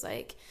laws. Is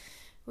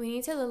we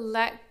need to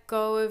let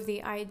go of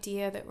the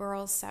idea that we're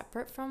all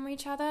separate from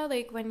each other.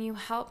 When you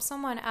help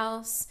someone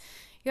else,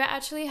 you're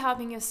actually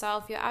helping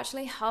yourself. You're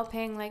actually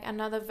helping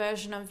another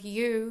version of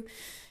you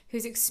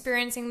who's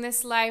experiencing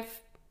this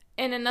life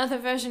in another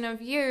version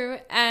of you.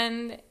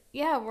 And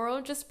we're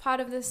all just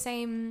part of the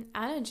same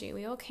energy.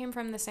 We all came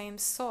from the same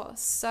source.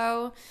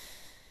 So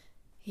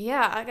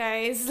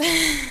guys,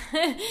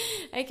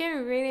 I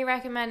can really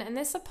recommend, and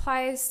this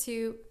applies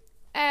to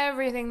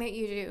everything that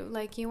you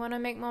do. You want to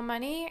make more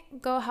money,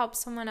 go help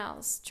someone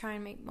else. Try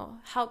and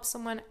help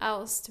someone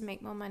else to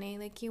make more money.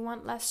 You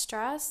want less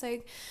stress,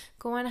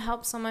 go and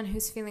help someone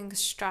who's feeling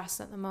stressed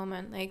at the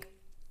moment.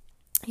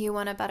 You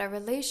want a better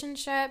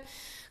relationship,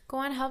 go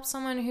and help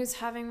someone who's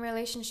having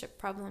relationship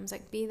problems.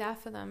 Be there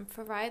for them,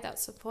 provide that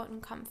support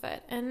and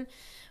comfort. And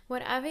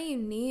whatever you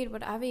need,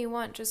 whatever you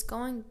want, just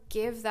go and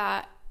give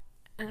that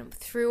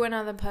through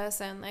another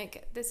person.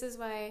 This is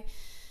why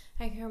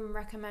I can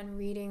recommend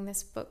reading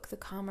this book, The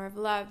Karma of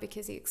Love,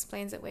 because he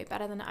explains it way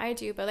better than I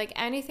do. But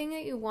anything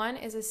that you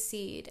want is a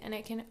seed, and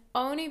it can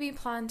only be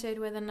planted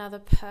with another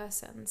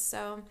person.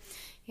 So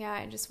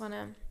I just want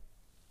to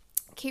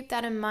keep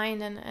that in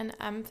mind and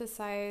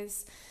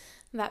emphasize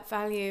that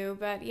value.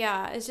 But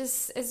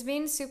it's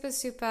been super,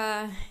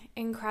 super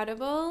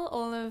incredible,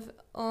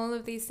 all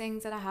of these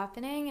things that are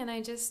happening, and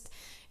it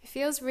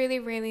feels really,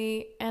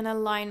 really in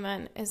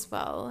alignment as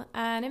well.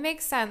 And it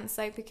makes sense,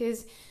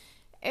 because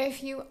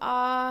if you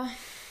are,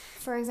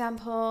 for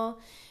example,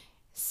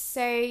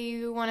 say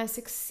you want to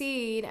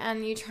succeed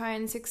and you try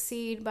and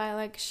succeed by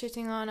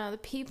shitting on other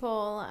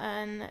people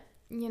and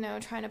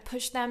trying to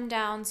push them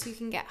down so you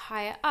can get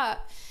higher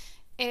up,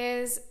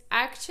 is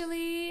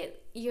actually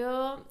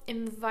you're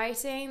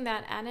inviting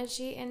that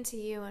energy into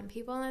you, and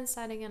people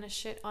inside are going to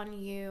shit on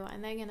you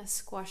and they're going to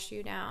squash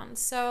you down.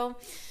 So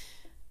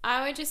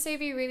I would just say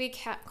be really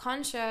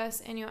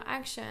conscious in your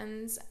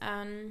actions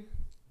and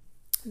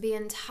be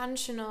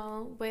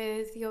intentional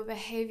with your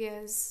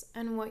behaviors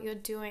and what you're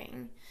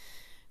doing.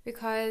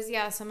 Because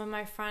yeah, some of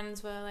my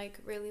friends were like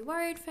really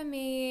worried for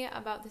me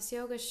about this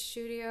yoga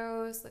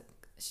studios. Like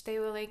they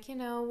were like, you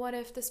know, what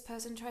if this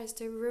person tries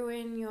to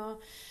ruin your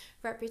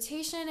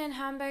reputation in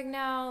Hamburg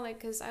now? Like,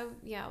 because I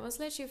was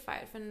literally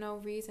fired for no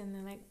reason.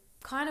 They're like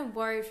kind of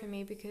worried for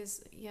me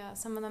because yeah,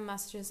 some of the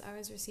messages I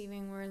was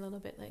receiving were a little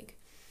bit like,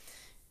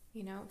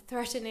 you know,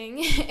 threatening,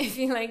 if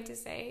you like to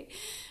say.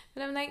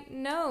 But I'm like,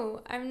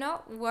 no, I'm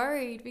not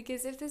worried,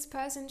 because if this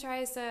person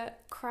tries to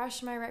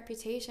crush my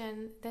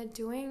reputation, they're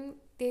doing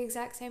the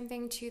exact same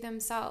thing to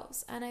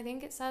themselves. And I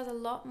think it says a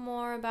lot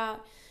more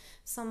about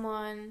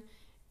someone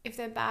if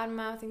they're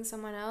bad-mouthing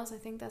someone else. I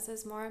think that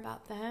says more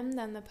about them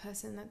than the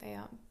person that they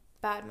are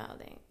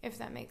bad-mouthing, if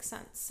that makes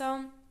sense.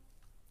 So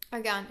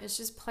again, it's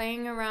just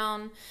playing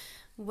around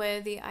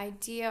with the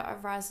idea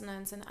of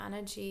resonance and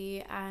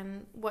energy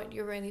and what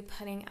you're really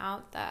putting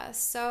out there.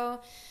 So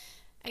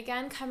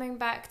again, coming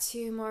back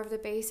to more of the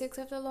basics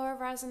of the law of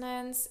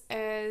resonance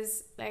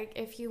is like,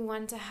 if you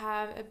want to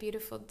have a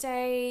beautiful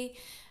day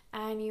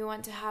and you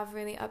want to have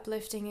really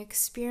uplifting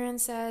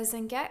experiences,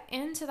 and get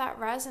into that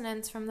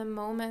resonance from the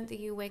moment that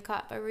you wake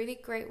up. A really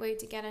great way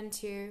to get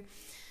into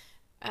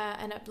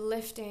an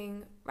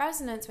uplifting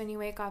resonance when you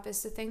wake up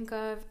is to think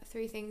of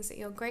 3 things that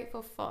you're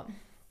grateful for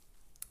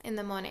in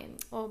the morning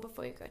or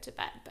before you go to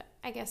bed. But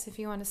I guess if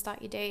you want to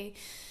start your day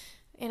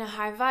in a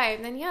high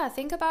vibe, then yeah,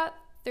 think about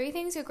 3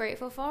 things you're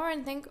grateful for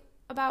and think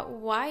about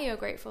why you're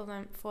grateful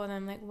for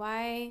them. Like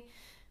why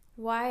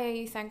are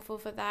you thankful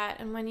for that?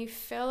 And when you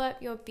fill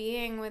up your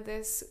being with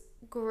this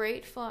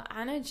grateful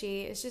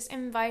energy, it's just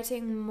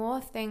inviting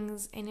more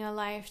things in your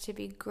life to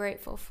be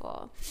grateful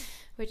for,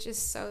 which is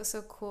so,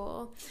 so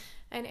cool.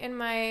 And in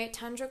my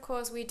Tantra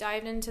course, we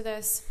dived into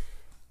this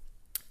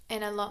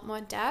in a lot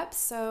more depth.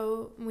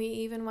 So we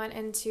even went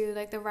into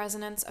like the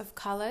resonance of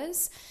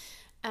colors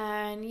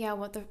and yeah,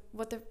 what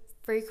the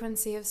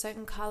frequency of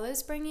certain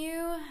colors bring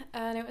you.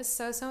 And it was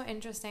so, so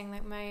interesting.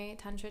 Like my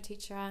Tantra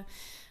teacher,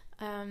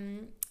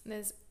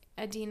 there's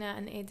Adina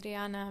and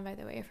Adriana, by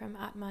the way, from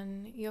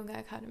Atman Yoga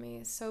Academy,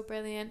 is so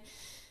brilliant.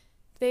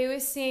 They were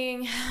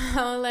seeing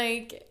how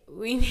like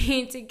we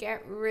need to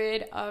get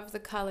rid of the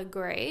color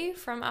gray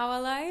from our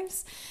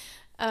lives,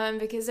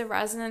 because the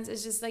resonance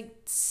is just like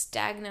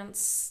stagnant,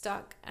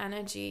 stuck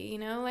energy, you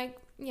know, like,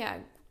 yeah,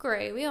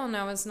 gray, we all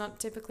know is not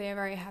typically a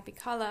very happy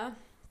color.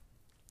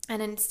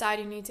 And instead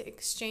you need to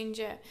exchange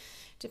it,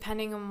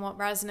 depending on what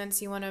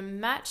resonance you want to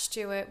match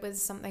to it, with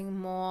something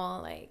more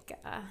like,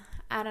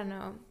 I don't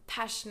know,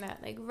 passionate,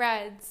 like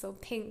reds or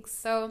pinks.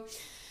 So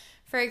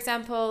for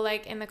example,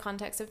 like in the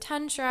context of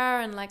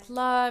Tantra and like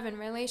love and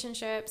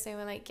relationships, they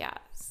were like, yeah,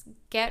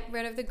 get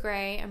rid of the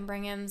gray and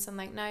bring in some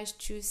like nice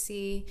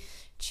juicy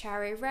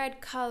cherry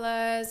red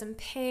colors and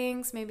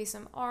pinks, maybe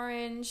some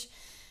orange.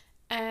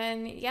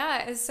 And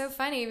yeah, it's so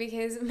funny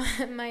because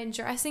my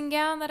dressing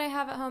gown that I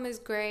have at home is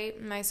gray.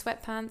 My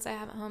sweatpants I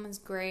have at home is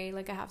gray.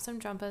 Like I have some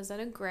jumpers that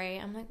are gray.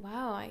 I'm like,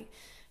 wow, I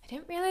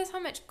didn't realize how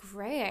much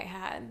gray I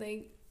had.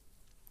 Like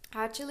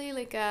actually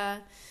like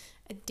a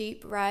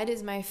deep red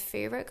is my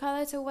favorite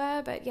color to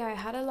wear. But yeah, I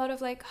had a lot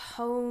of like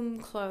home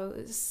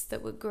clothes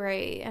that were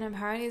gray. And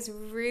apparently it's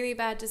really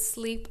bad to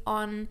sleep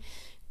on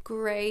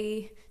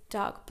gray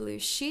dark blue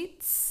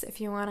sheets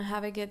if you want to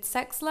have a good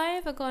sex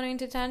life, according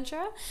to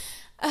Tantra.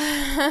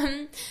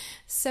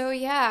 So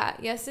yeah,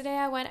 yesterday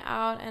I went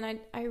out, and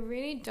I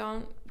really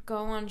don't go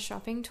on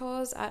shopping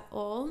tours at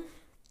all,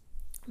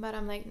 but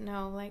I'm like,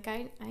 no, like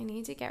I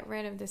need to get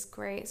rid of this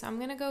gray, so I'm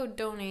gonna go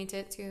donate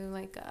it to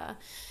like a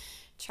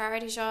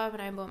charity shop.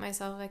 And I bought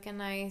myself like a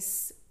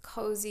nice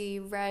cozy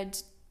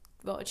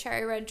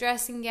cherry red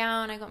dressing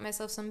gown. I got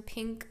myself some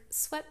pink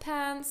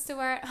sweatpants to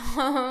wear at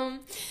home.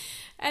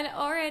 And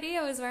already,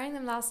 I was wearing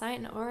them last night,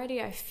 and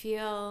already I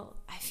feel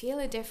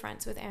a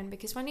difference within.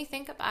 Because when you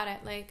think about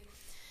it, like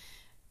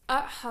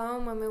at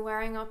home when we're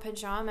wearing our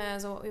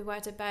pajamas or what we wear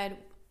to bed,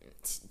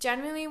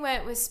 generally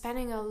we're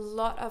spending a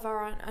lot of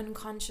our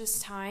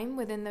unconscious time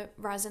within the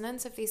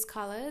resonance of these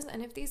colors.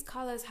 And if these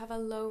colors have a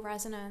low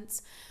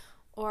resonance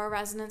or a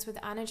resonance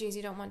with energies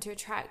you don't want to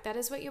attract, that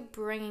is what you're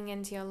bringing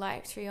into your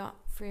life through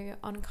your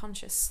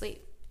unconscious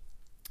sleep.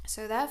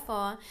 So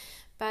therefore,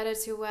 better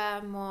to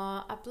wear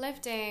more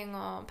uplifting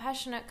or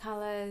passionate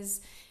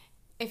colors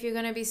if you're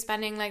going to be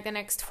spending like the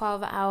next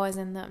 12 hours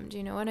in them. Do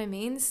you know what I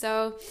mean?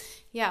 So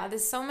yeah,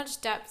 there's so much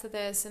depth to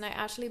this. And I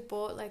actually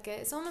bought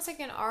it's almost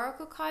like an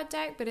oracle card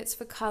deck, but it's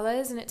for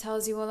colors, and it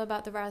tells you all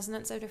about the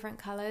resonance of different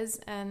colors.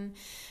 And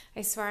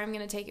I swear I'm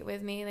going to take it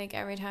with me like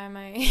every time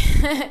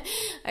I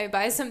I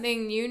buy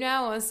something new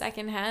now or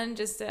secondhand,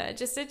 just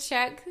to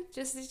check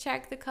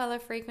the color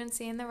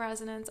frequency and the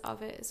resonance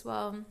of it as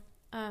well.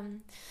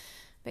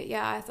 But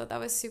yeah, I thought that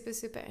was super,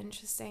 super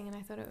interesting, and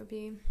I thought it would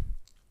be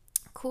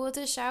cool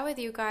to share with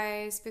you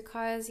guys,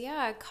 because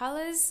yeah,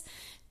 colors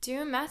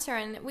do matter.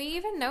 And we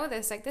even know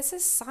this, like, this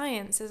is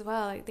science as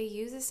well. Like, they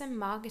use this in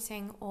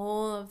marketing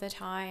all of the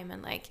time.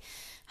 And like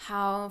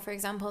how, for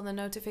example, the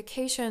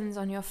notifications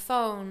on your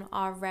phone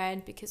are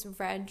red because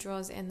red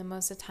draws in the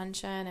most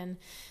attention,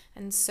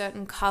 and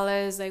certain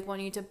colors like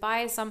want you to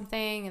buy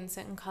something, and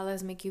certain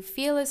colors make you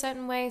feel a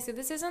certain way. So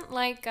this isn't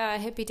like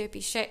hippy dippy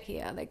shit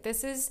here. Like,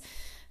 this is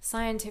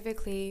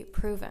scientifically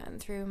proven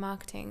through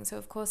marketing. So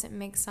of course it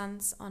makes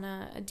sense on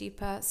a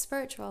deeper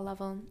spiritual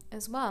level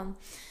as well.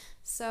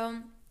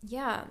 So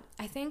yeah,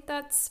 I think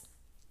that's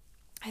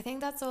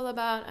all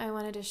about I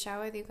wanted to share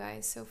with you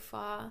guys so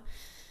far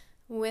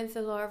with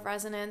the law of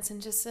resonance,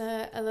 and just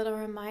a little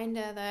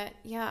reminder that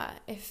yeah,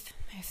 if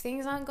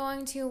things aren't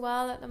going too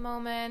well at the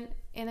moment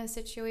in a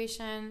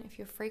situation, if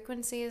your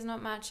frequency is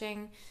not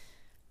matching,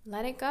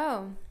 let it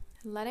go.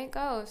 Let it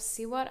go.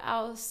 See what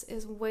else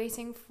is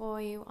waiting for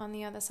you on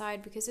the other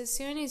side. Because as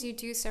soon as you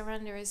do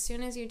surrender, as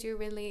soon as you do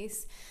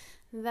release,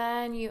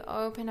 then you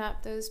open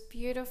up those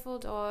beautiful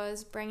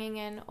doors, bringing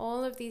in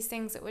all of these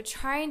things that were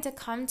trying to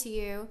come to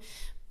you,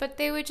 but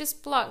they were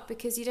just blocked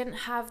because you didn't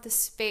have the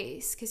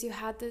space, because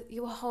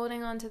you were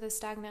holding on to the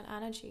stagnant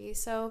energy.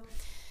 So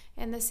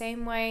in the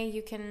same way,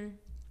 you can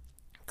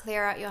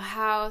clear out your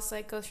house,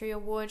 like go through your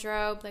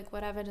wardrobe, like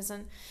whatever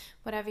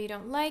you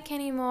don't like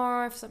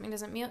anymore, if something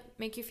doesn't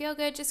make you feel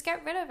good, just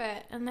get rid of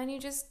it. And then you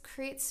just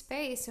create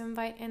space to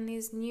invite in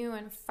these new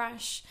and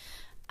fresh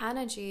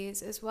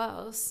energies as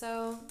well.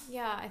 So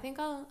yeah, I think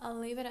I'll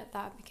leave it at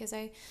that, because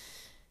I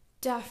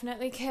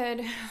definitely could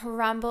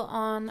ramble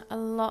on a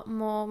lot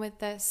more with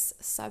this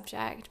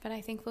subject, but I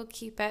think we'll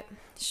keep it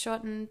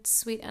short and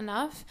sweet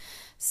enough.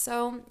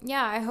 So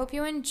yeah, I hope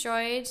you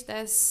enjoyed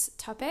this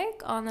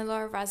topic on the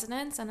law of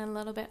resonance and a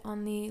little bit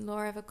on the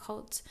law of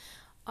occult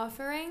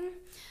offering.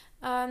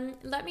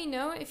 Let me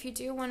know if you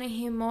do want to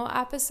hear more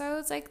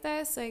episodes like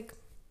this. Like,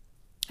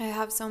 I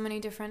have so many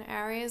different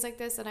areas like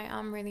this that I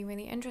am really,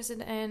 really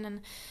interested in,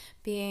 and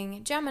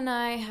being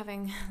Gemini,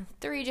 having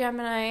 3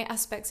 Gemini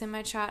aspects in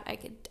my chart, I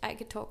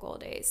could talk all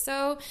day.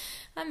 So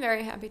I'm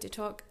very happy to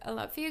talk a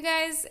lot for you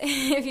guys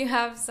if you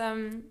have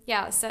some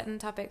certain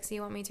topics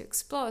you want me to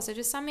explore. So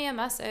just send me a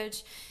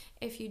message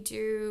if you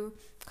do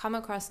come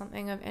across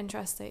something of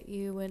interest that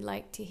you would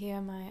like to hear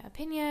my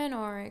opinion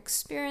or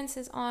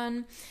experiences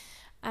on.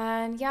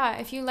 And yeah,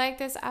 if you like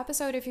this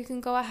episode, if you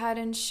can go ahead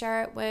and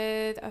share it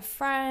with a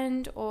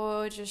friend,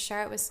 or just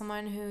share it with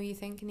someone who you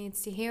think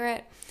needs to hear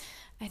it,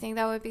 I think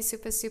that would be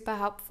super, super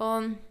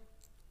helpful.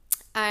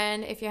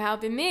 And if you're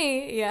helping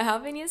me, you're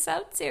helping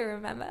yourself too,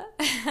 remember?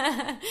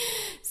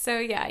 So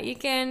yeah, you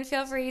can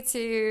feel free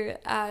to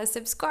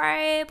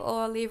subscribe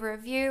or leave a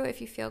review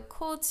if you feel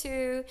called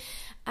to.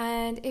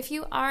 And if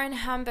you are in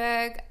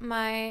Hamburg,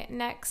 my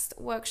next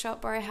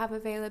workshop where I have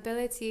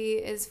availability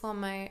is for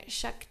my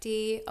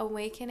Shakti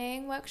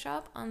Awakening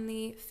workshop on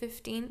the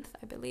 15th.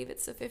 I believe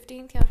it's the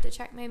 15th. You'll have to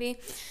check maybe.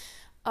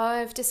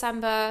 Of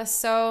December.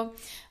 So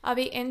I'll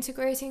be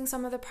integrating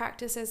some of the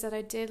practices that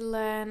I did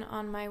learn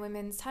on my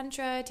Women's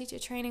Tantra teacher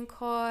training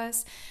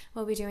course.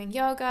 We'll be doing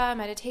yoga,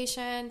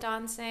 meditation,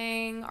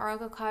 dancing,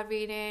 oracle card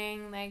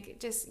reading, like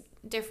just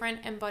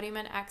different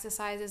embodiment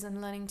exercises,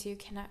 and learning to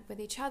connect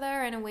with each other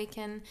and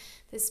awaken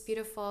this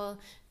beautiful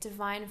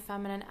divine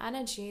feminine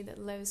energy that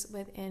lives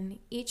within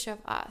each of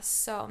us.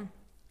 So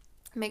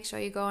make sure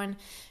you go and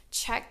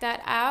check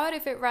that out.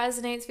 If it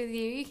resonates with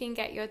you, you can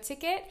get your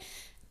ticket.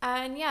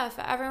 And yeah,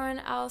 for everyone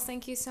else,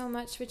 thank you so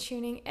much for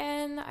tuning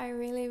in. I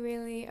really,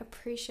 really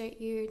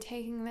appreciate you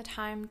taking the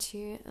time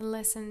to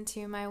listen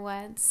to my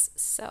words.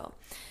 So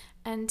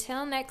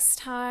until next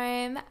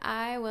time,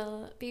 I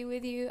will be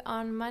with you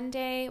on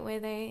Monday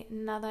with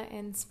another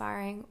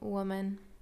inspiring woman.